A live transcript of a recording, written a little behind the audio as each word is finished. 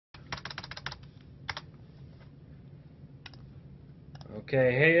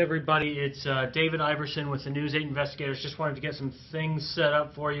Okay, hey everybody, it's David Iverson with the News 8 Investigators. Just wanted to get some things set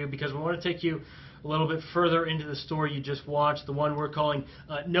up for you because we want to take you a little bit further into the story you just watched, the one we're calling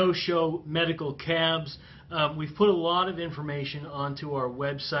No-Show Medical Cabs. We've put a lot of information onto our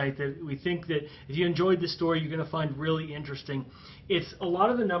website that we think that if you enjoyed the story, you're going to find really interesting. It's a lot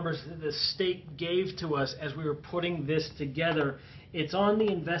of the numbers that the state gave to us as we were putting this together. It's on the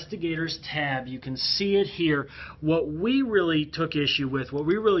Investigators tab. You can see it here. What we really took issue with, what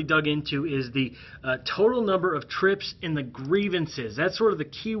we really dug into, is the total number of trips and the grievances. That's sort of the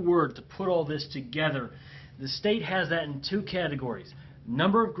key word to put all this together. The state has that in two categories: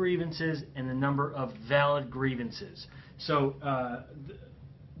 number of grievances and the number of valid grievances. So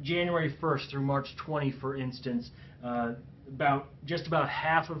January 1st through March 20, for instance, just about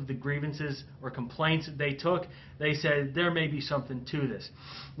half of the grievances or complaints that they took, they said there may be something to this.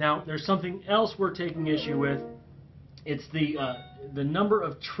 Now, there's something else we're taking issue with. It's the number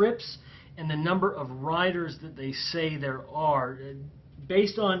of trips and the number of riders that they say there are.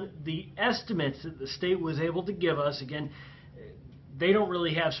 Based on the estimates that the state was able to give us, again, they don't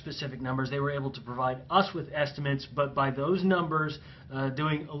really have specific numbers. They were able to provide us with estimates, but by those numbers,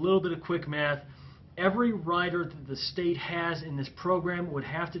 doing a little bit of quick math, every rider that the state has in this program would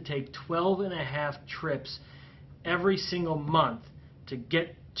have to take 12.5 trips every single month to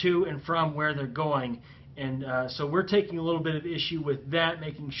get to and from where they're going. And so we're taking a little bit of issue with that,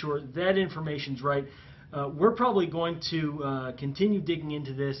 making sure that information's right. We're probably going to continue digging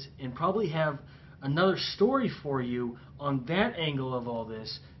into this and probably have another story for you on that angle of all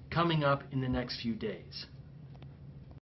this coming up in the next few days.